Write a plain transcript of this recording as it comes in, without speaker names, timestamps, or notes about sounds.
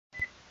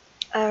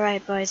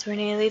Alright boys, we're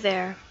nearly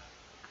there.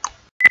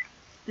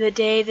 The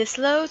day this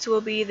loads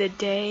will be the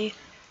day...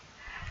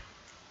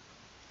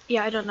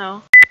 Yeah, I don't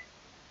know.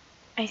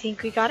 I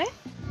think we got it?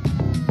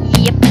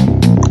 Yep.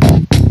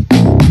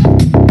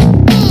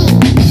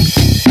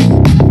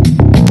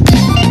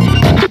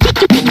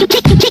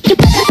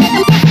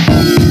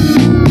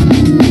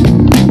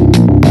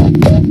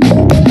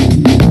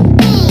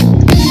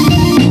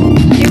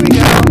 Here we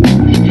go.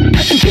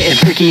 Getting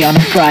freaky on a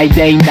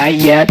Friday night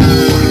yet.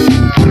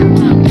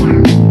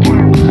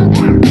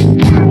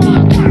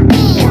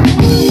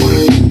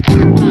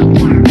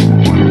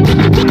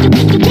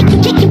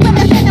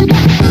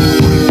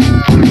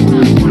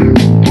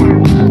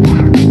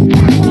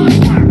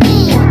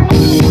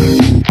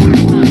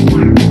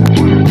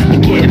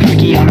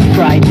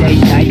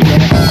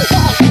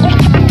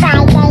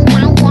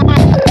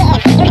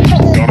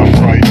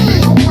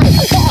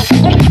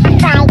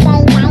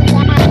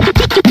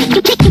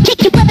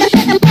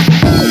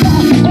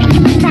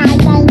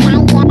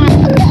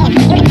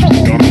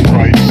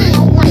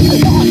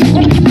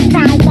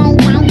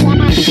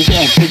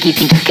 You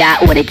think you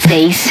got what it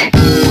takes?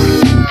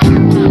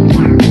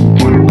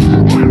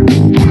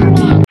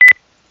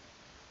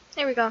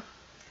 There we go.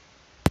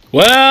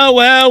 Well,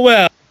 well,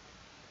 well.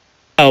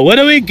 What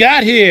do we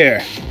got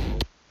here?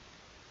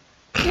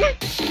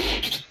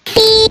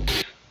 Beep.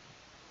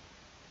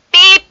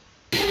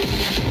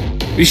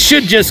 We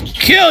should just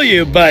kill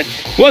you, but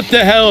what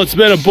the hell, it's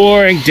been a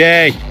boring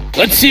day.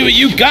 Let's see what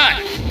you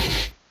got.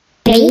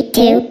 3,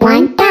 2,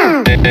 1,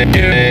 go!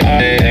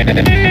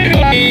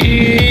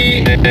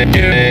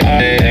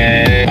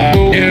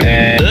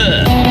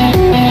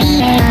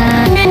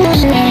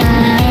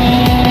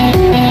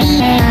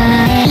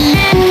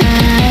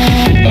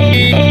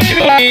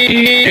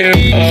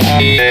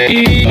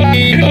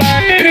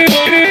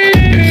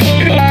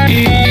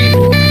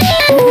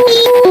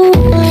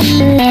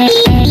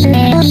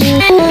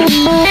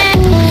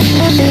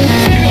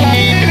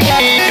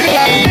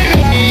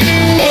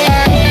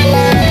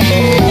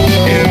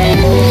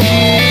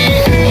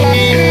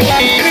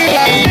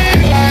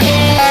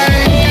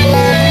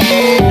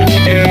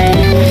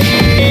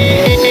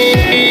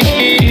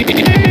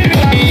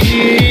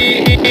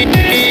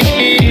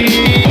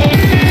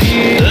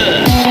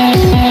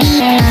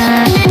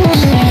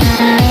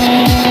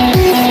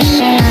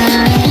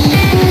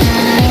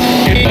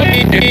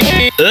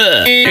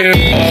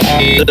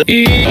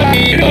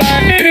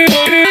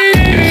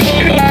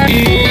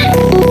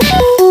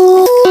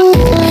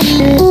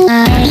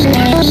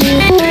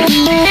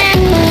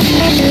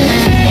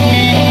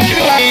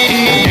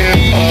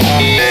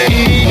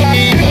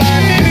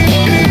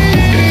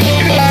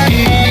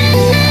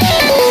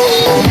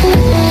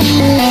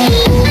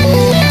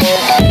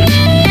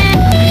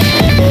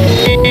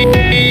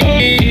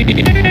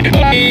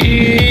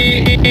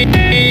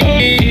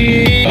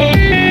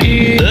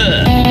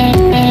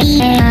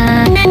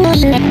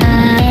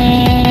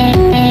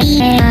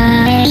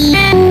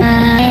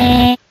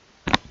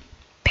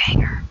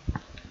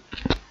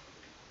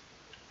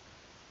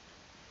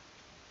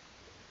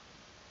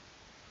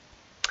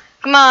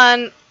 Come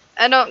on,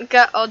 I don't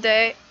get all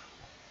day.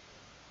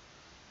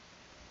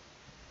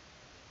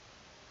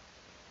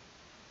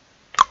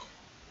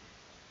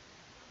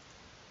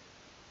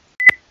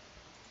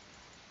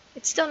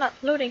 It's still not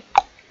loading.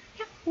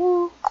 Yeah.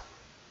 Woo.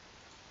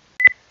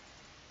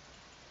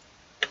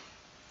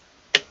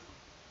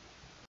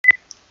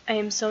 I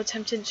am so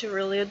tempted to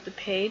reload the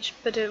page,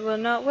 but it will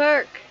not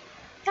work.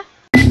 Yeah.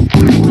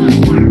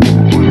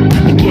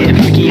 Getting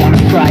freaky on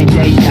a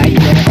Friday night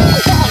yet.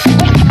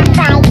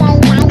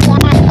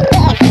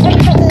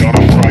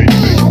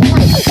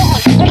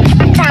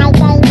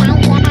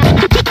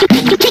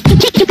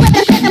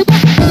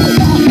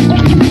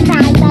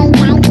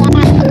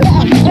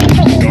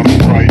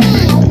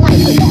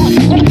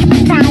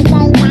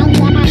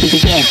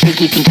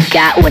 You think you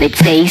got what it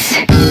takes?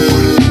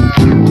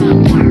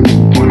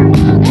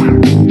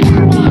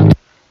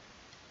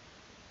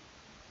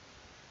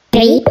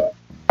 3,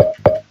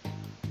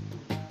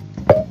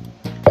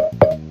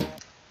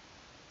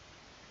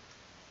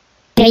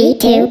 3,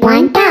 2,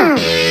 1, go!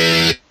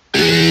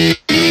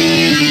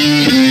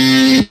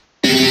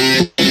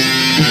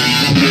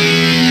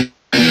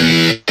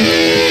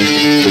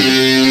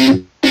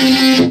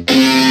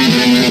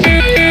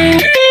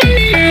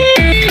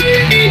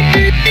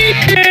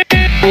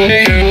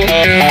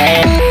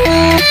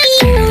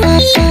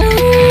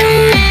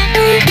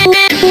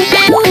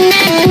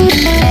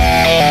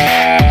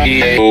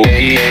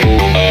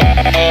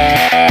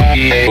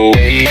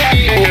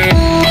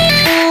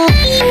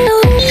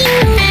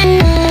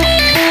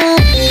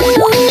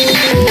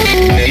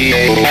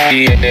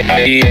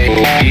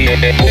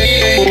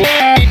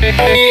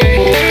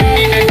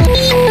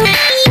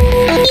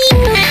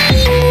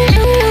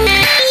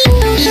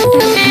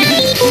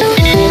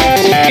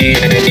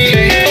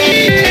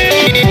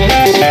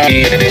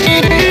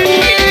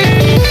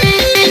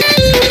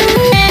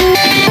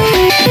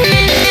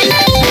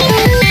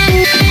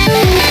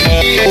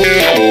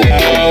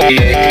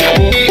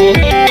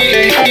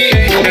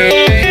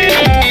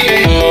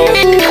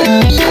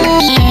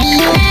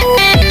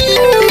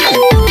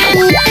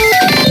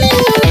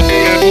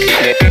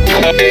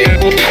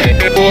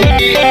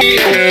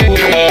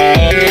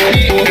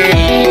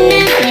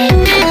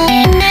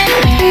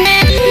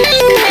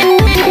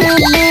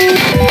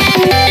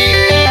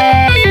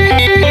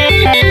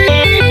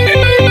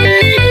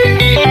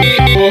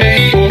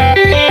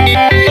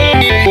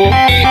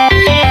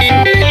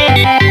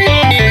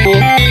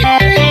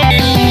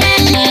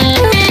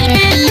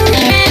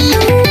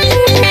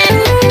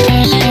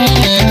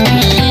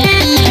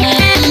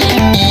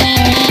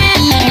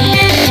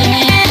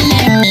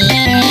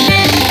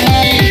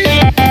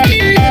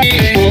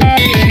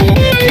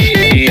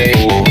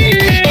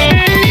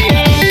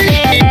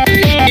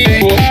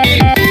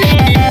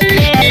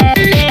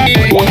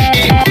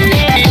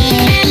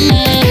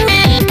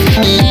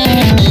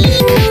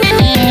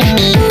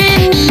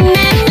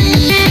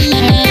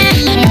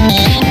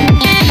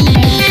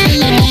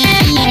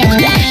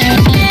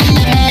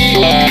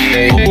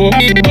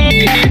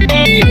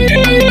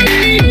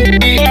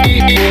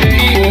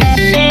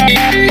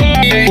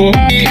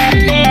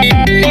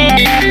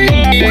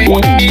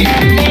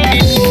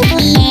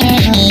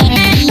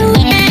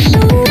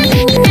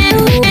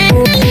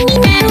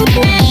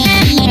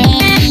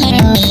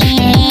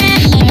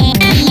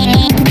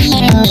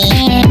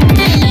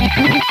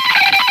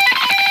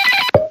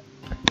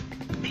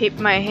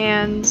 my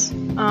hands.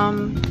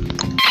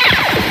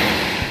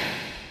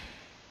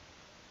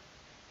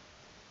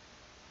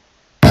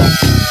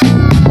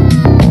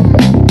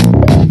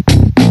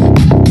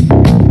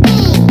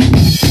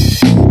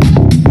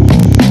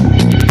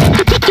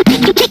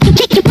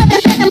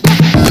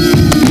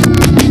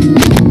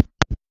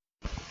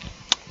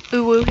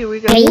 Ooh, here we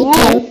go. 3,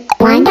 2,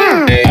 1,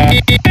 go!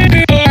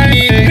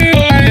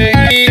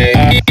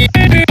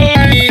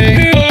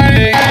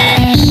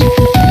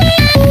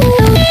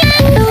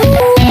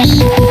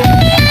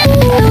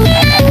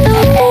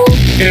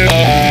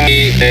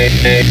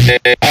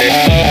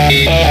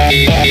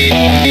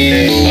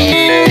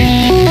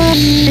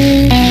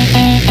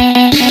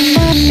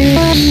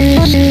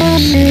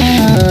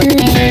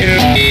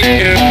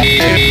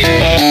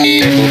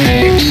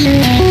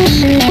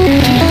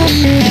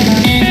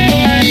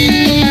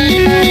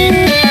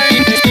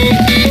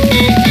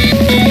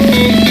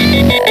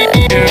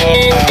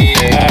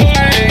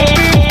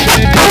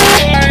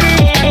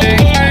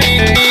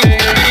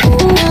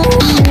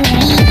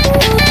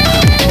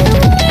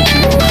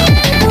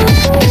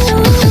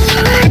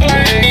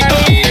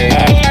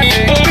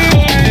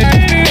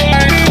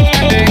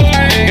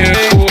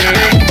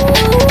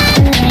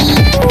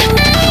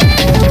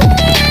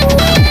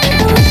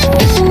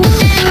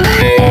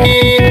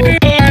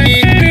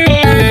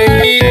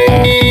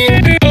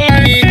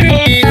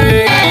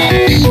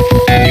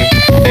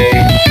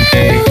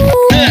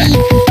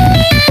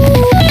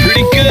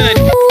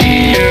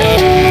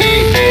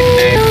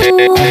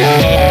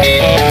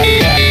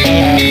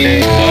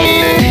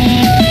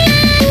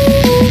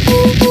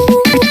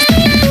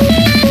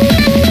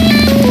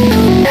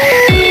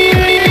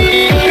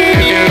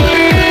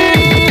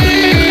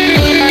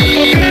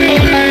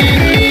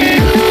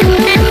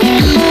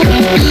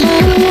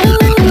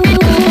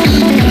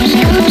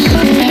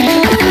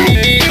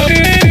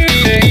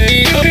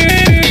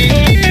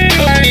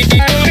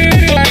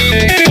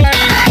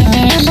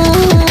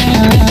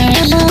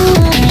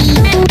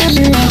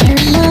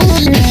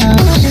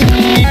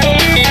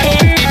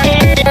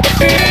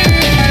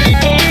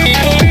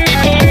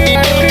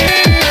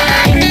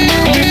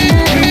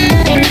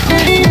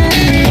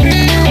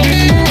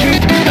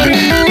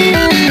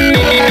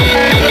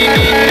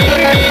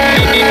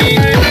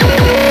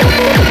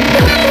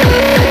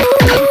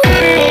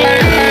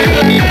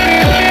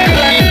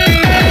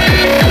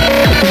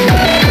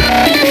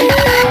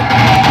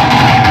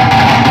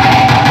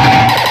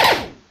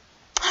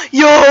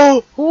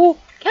 Yo! Ooh,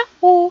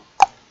 yahoo!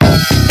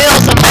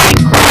 Build a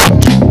Minecraft.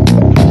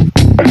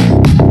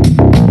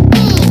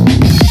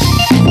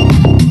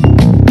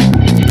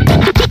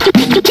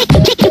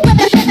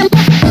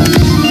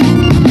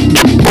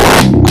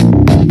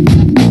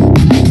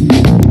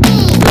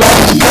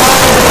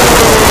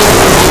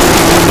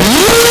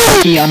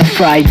 On a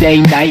Friday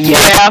night,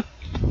 yeah.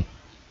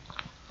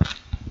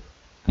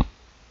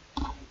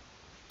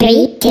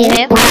 3, 2,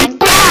 1,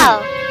 go!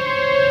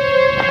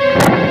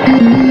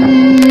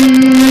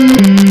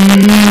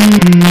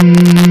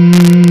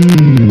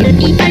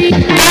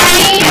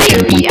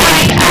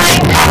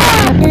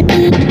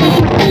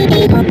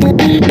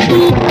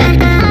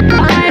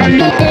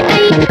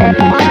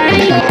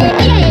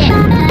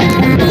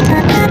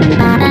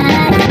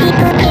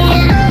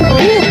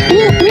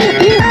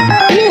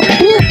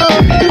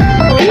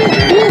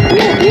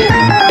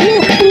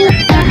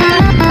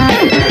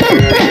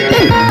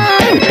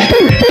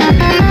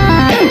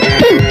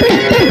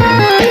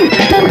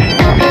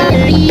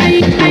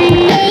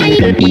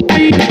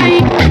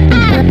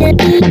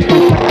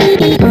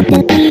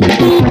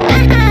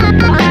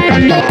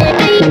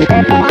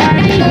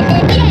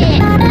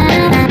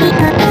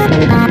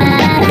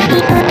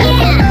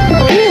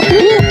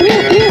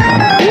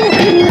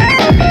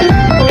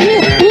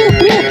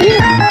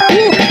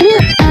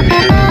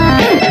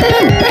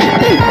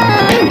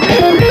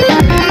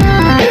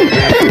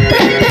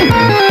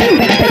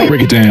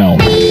 Break it down.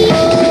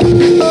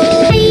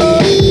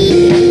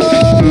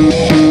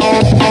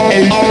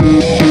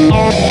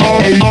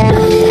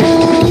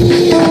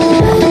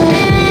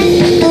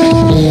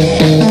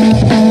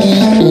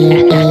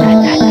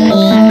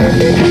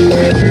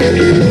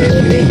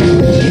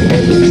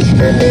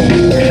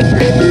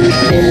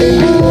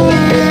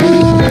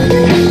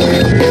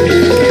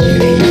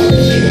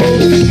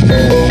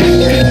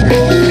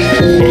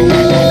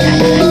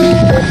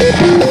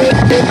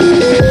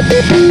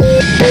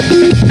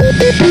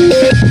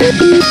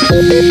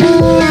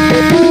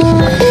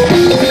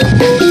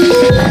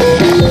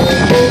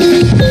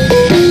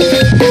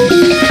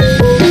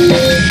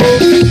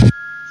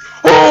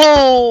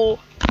 Oh!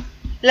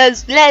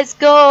 Let's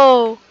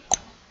go!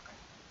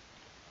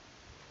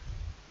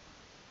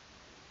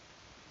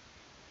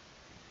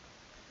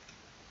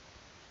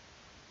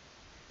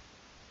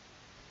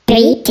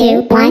 Three,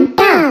 two, one,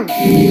 go!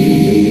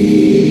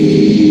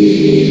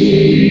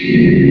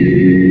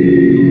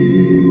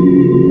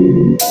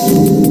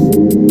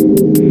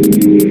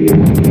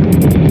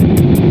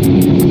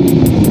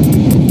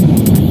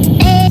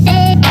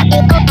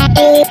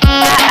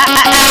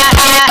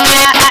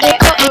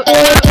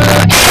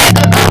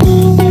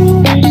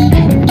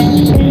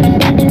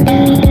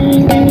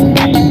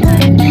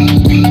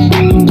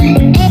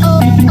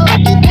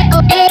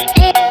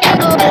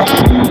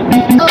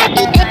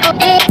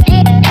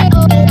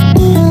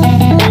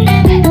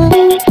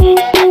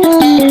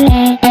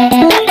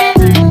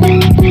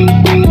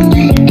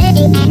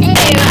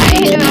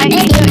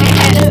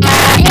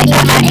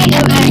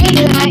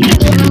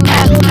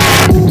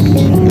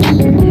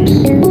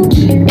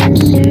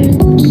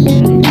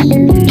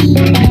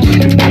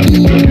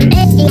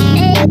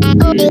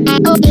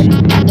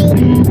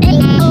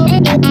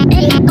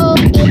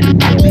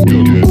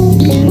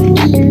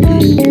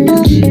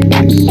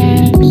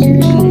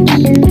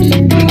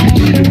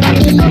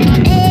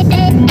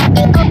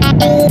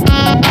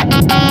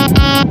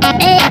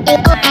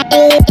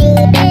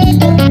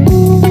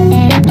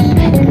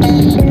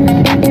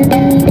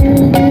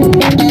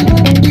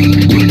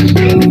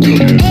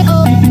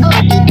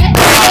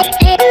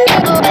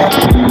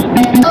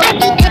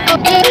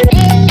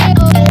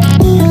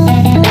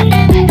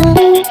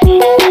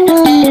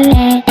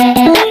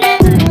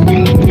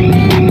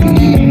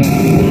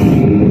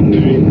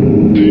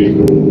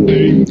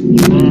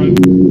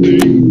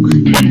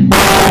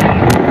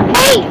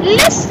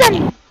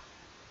 Listen!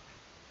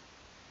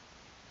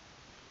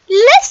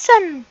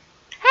 Listen!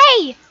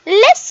 Hey,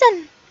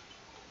 listen!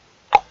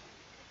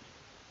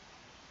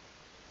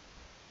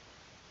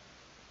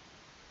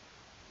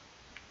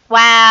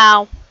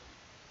 Wow.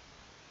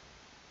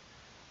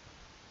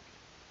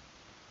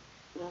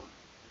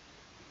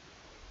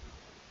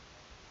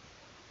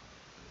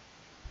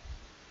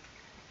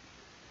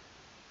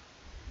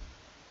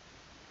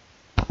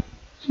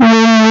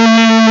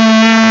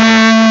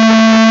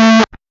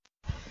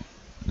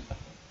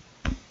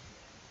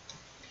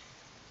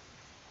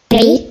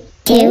 Three,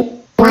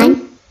 two,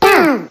 one,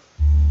 go!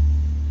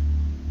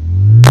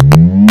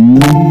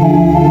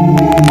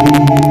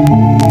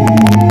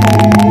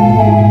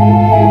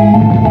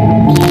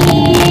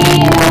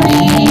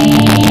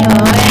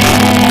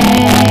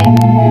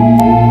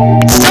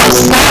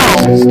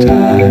 It's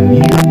time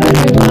you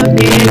get on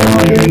your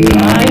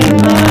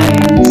timelines.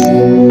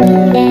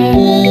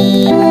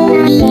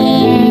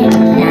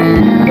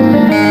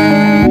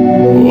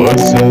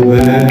 What's out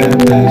there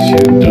that's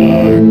your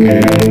dark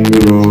and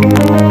grown?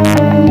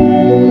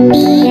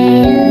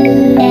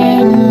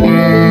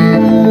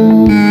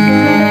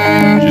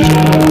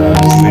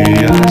 Just the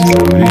eyes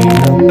floating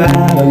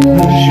about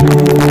the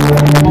shore.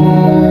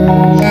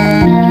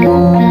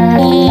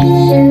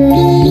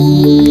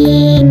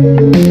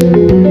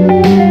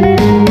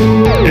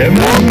 And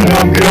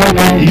I'm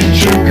gonna eat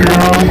your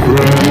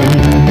girlfriend.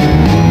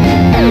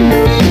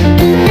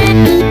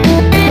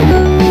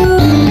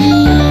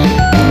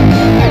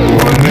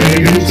 One day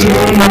you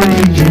turn her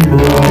into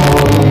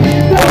brown.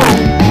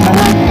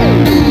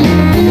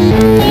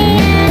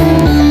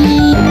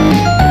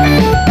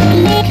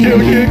 Kill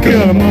your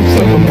gun, I'm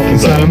something up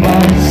inside of my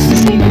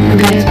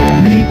secret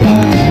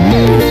reply.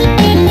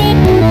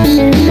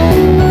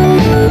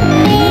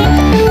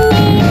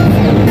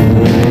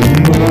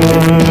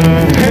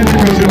 And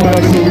because your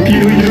body will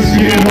kill your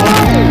skin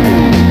off.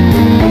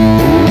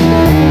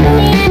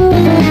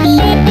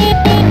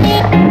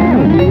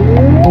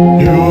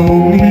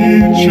 You'll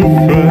need your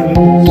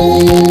friends.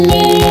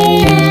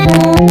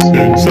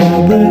 It's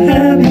all the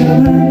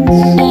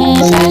ambulance.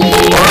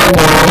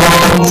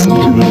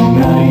 Into the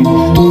night.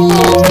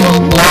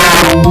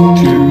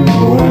 To the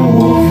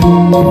werewolf.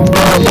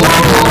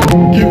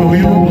 Give all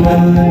your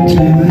blood to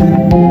them.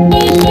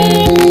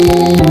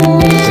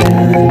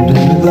 Stand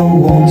under the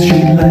walls she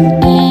light.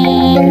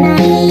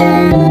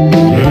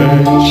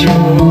 Let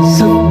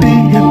yourself be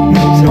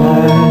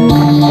hypnotized.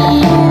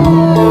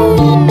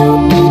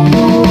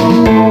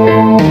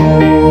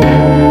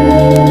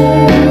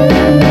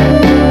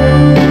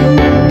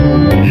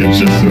 You're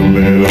just a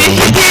little.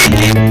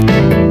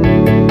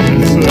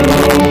 So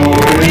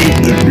eat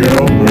the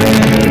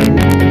girlfriend.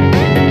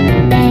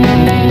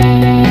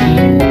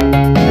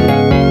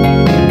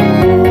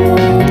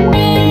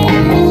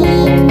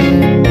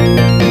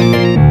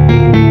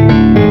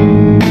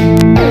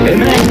 And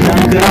then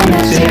I'm gonna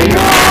take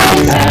your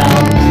eyes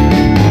out.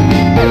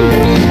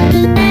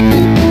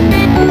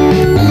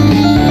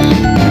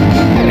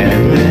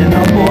 And then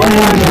I'll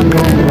boil your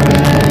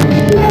girlfriend.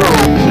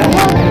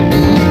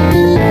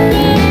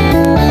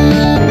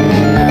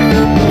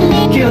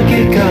 Kill,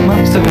 kid, come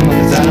up, suck 'em up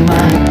inside of my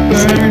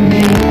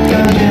burning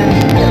dungeon.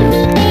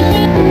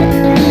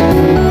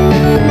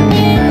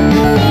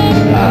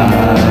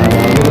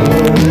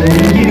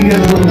 You got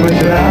a little word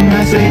that I'm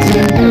gonna say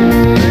too.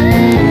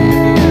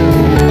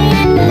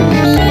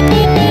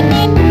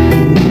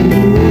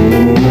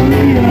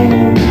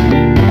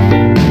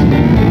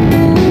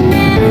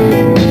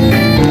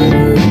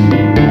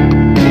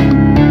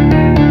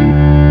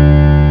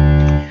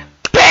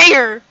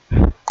 Banger!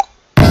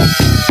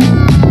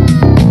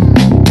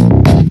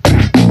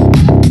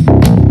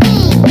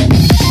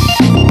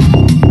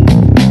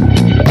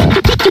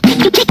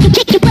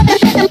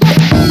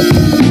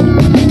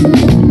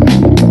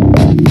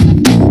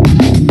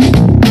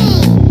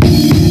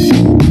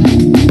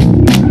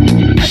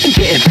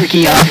 Getting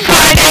freaky on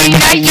Friday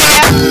night,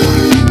 yeah.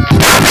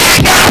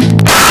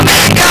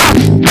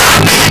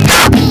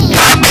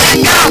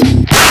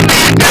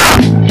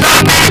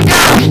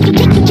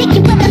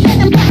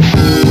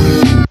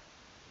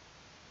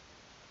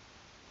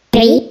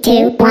 Three,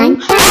 two, one,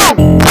 go!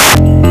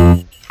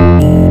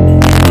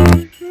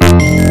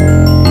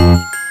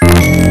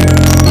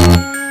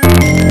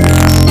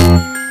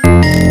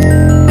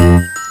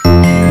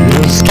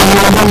 Your skin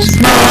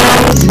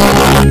smells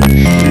like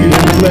you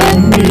let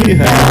me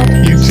have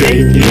you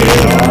take it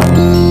off.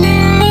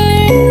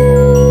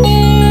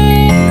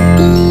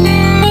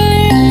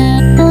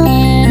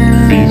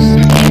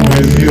 Feasting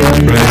with your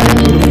friends,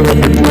 the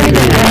perfect way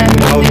to end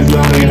all these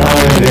lonely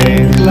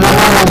holidays.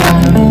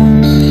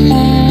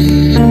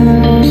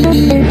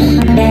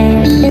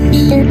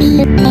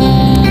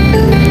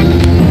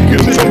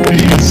 Cause it'll be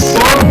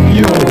solve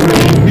your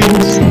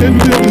cravings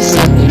and it'll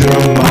set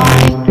your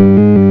mind.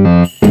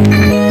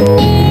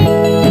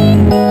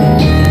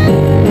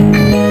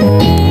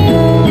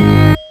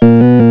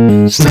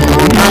 So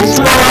much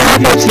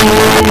love your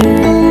tears.